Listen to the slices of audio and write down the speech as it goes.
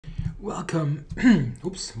Welcome,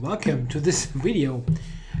 oops, welcome to this video.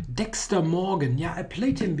 DexterMorgan, yeah, I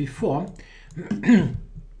played him before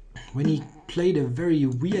when he played a very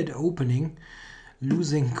weird opening,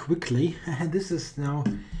 losing quickly. This is now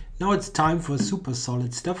it's time for super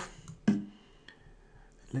solid stuff.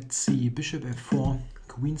 Let's see, bishop f4,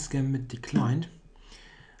 queen's gambit declined.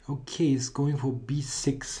 Okay, it's going for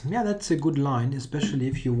b6. Yeah, that's a good line, especially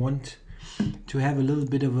if you want to have a little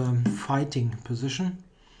bit of a fighting position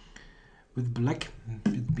with black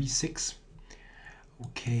with b6.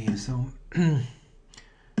 Okay, so I'm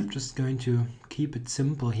just going to keep it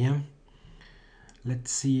simple here. Let's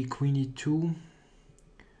see, queen e2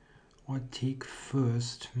 or take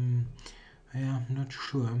first. Yeah, I'm not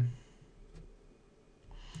sure.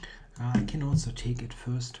 I can also take it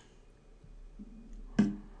first.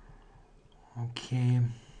 Okay.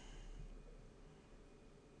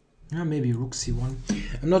 Maybe rook c1.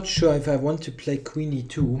 I'm not sure if I want to play queen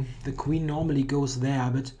e2. The queen normally goes there,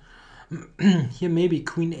 but here maybe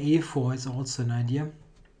queen a4 is also an idea.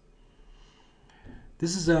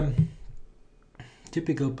 This is a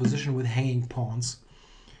typical position with hanging pawns.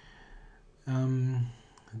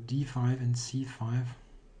 d5 and c5.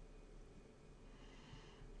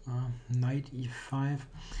 Knight e5.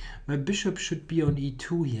 My bishop should be on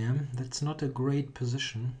e2 here. That's not a great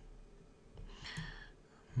position.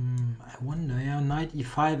 I wonder, yeah, knight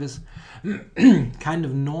e5 is kind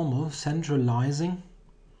of normal, centralizing.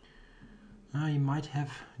 You might have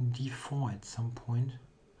d4 at some point.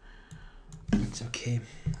 It's okay.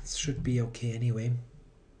 It should be okay anyway.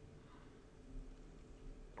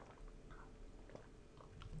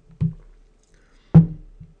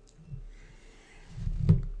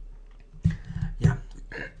 Yeah.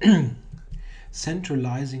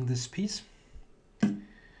 Centralizing this piece.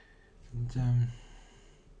 And,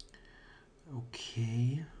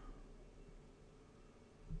 okay.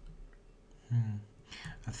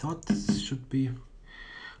 I thought this should be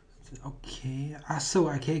okay. So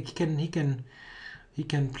okay, he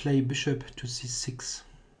can play bishop to c6.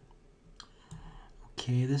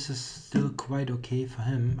 Okay, this is still quite okay for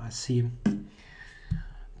him. I see.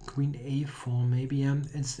 Queen a4 maybe.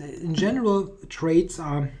 It's in general, trades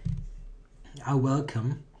are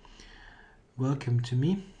welcome to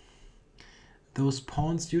me. Those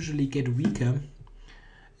pawns usually get weaker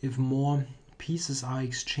if more pieces are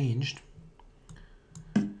exchanged,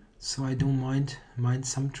 so I don't mind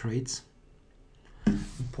some trades.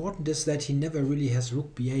 Important is that he never really has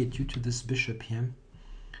rook b8 due to this bishop here.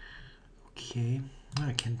 Okay,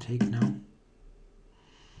 I can take now.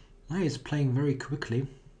 He's playing very quickly.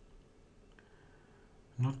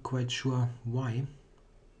 Not quite sure why.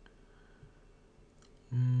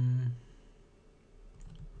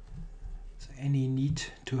 Is there any need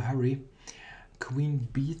to hurry? Queen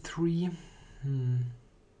b3.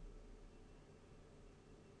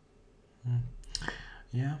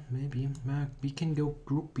 Yeah, maybe. We can go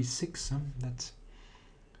rook b6.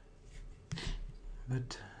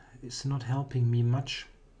 But it's not helping me much.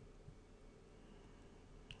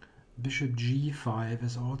 Bishop g5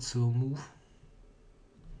 is also a move.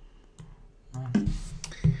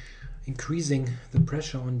 Increasing the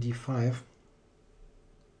pressure on d5.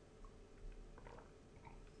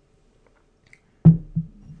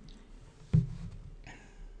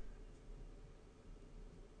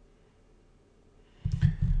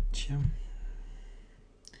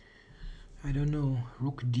 I don't know,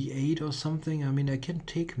 rook d8 or something. I mean, I can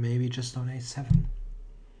take maybe just on a7.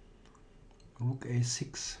 Rook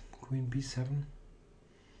a6, queen b7.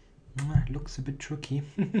 It looks a bit tricky.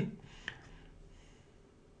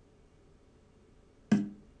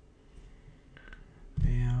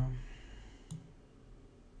 Yeah.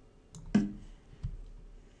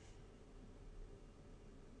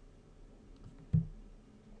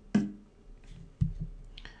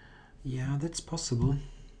 Yeah, that's possible.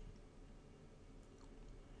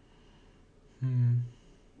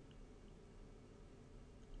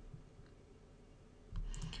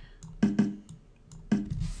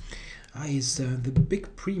 He's the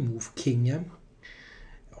big pre-move king, yeah?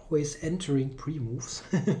 Always entering pre-moves.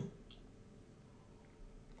 Yeah,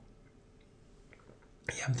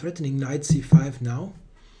 I'm threatening knight c5 now,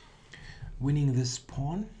 winning this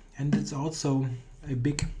pawn, and it's also a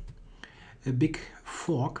big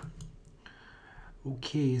fork.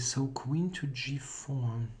 Okay, so queen to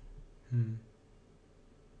g4.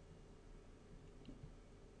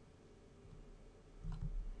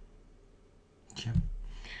 Okay.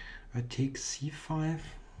 I take c5,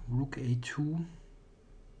 rook a2.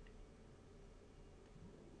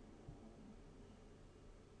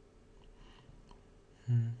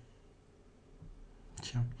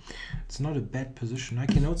 It's not a bad position. I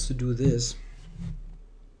can also do this.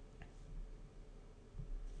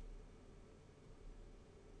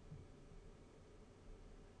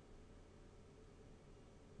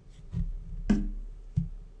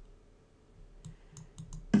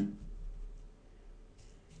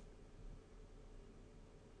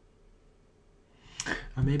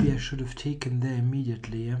 Or maybe I should have taken there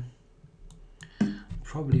immediately. Yeah?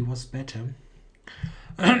 Probably was better.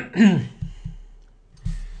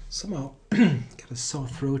 Somehow got a sore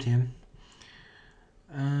throat here.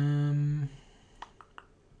 Yeah,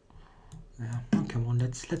 oh, come on,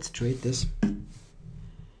 let's trade this.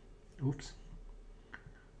 Oops.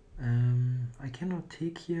 I cannot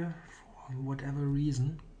take here for whatever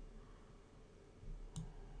reason.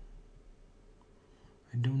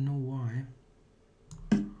 I don't know why.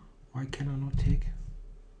 Why can I not take?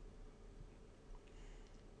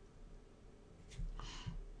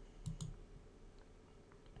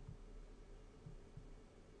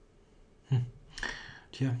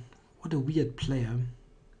 Yeah, what a weird player.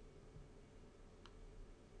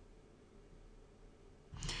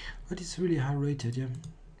 But he's really high rated, yeah.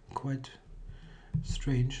 Quite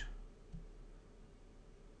strange.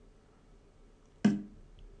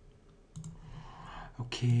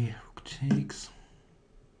 Okay, rook takes.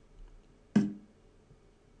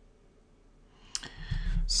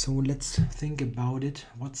 So let's think about it.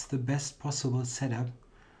 What's the best possible setup?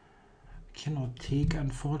 Cannot take,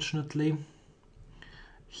 unfortunately.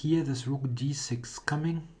 Here this rook d6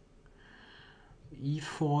 coming.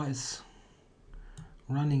 e4 is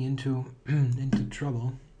running into into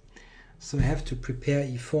trouble. So I have to prepare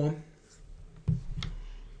e4.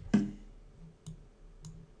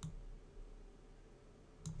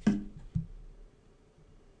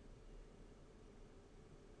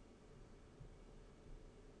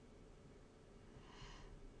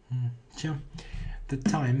 Yeah, the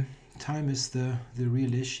time is the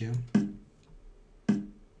real issue.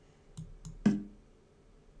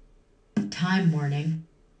 Time warning.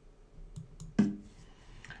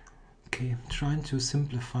 Okay, trying to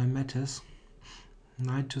simplify matters.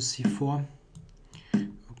 Knight to c4.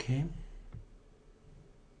 Okay.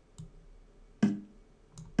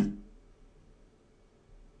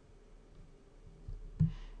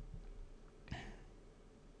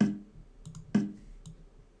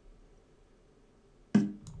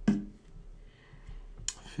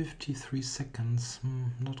 "53 seconds,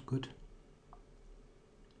 not good.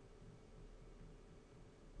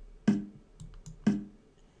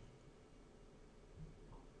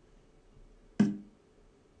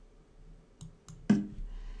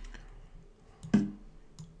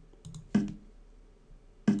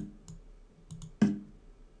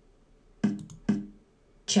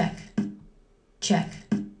 Check. Check.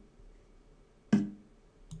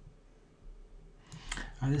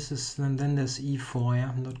 This is then there's e4,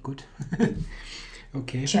 yeah, not good.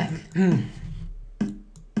 Okay. Check.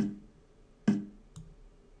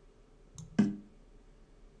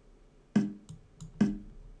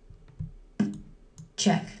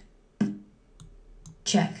 Check.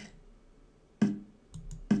 Check.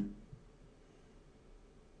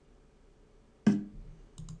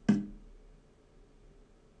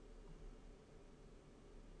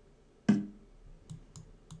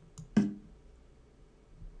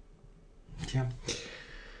 Yeah.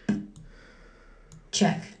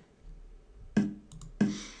 Check.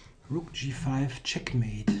 Rook g5,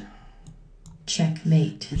 checkmate.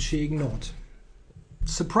 Checkmate. Which he ignored.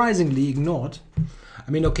 Surprisingly ignored.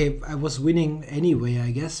 I mean, okay, I was winning anyway,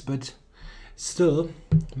 I guess, but still,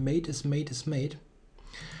 mate is mate is mate.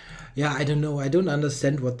 Yeah, I don't know. I don't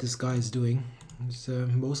understand what this guy is doing. He's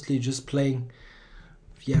mostly just playing,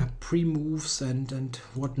 yeah, pre-moves and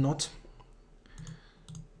whatnot.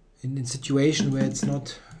 In a situation where it's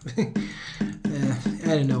not...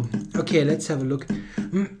 I don't know. Okay, let's have a look.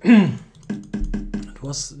 It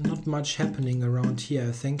was not much happening around here,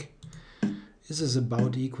 I think. This is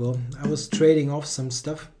about equal. I was trading off some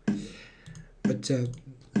stuff, but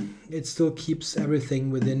it still keeps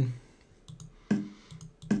everything within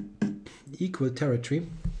equal territory.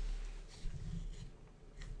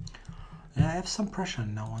 I have some pressure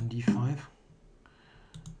now on d5.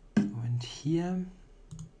 Went here,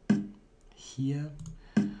 here,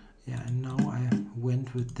 yeah, and now I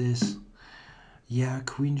went with this. Yeah,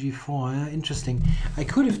 queen g4, interesting. I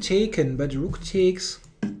could have taken, but rook takes,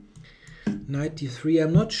 knight d3.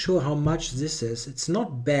 I'm not sure how much this is. It's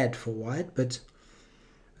not bad for white, but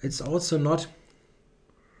it's also not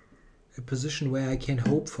a position where I can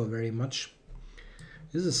hope for very much.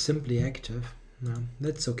 This is simply active. No,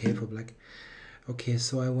 that's okay for black. Okay,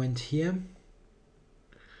 so I went here.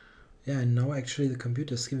 Yeah, and now actually the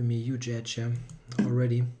computer is giving me a huge edge here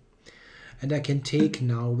already. And I can take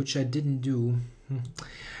now, which I didn't do.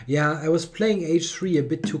 Yeah, I was playing h3 a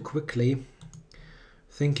bit too quickly,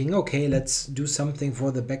 thinking, okay, let's do something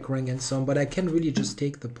for the back rank and so on, but I can really just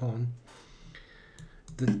take the pawn.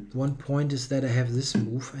 The one point is that I have this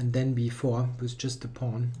move and then b4 with just the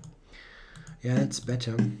pawn. Yeah, that's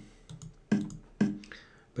better.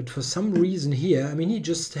 But for some reason here, I mean, he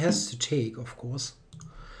just has to take, of course.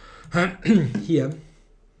 Here.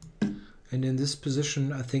 And in this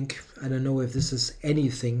position, I think, I don't know if this is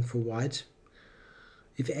anything for white.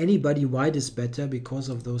 If anybody, white is better because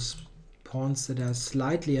of those pawns that are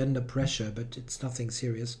slightly under pressure, but it's nothing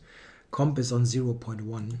serious. Comp is on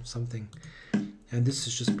 0.1 something. And this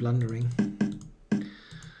is just blundering.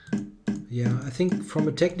 Yeah, I think from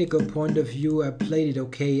a technical point of view, I played it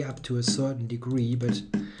okay up to a certain degree, but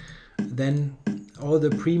then all the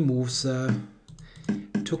pre-moves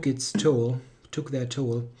took their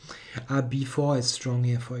toll. b4 is strong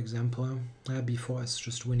here, for example. b4 is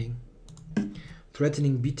just winning.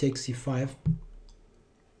 Threatening b takes c5.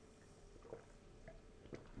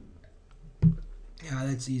 Yeah,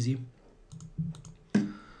 that's easy.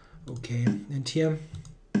 Okay, and here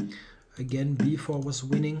again b4 was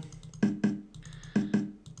winning.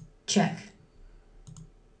 Check.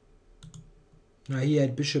 Now he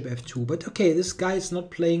had bishop f2, but okay, this guy is not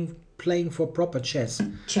playing for proper chess.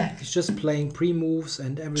 Check. He's just playing pre-moves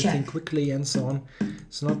and everything Check. quickly and so on.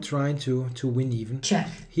 It's not trying to win even. Check.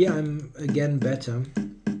 Here I'm again better.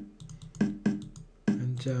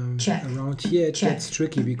 And Check. around here it Check. gets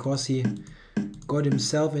tricky because he got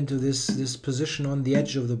himself into this position on the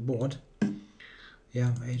edge of the board.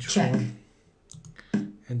 Yeah, h4. Check.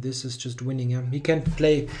 And this is just winning him. He can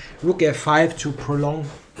play rook f5 to prolong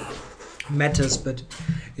matters, but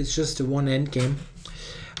it's just a one end game.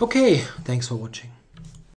 Okay, thanks for watching.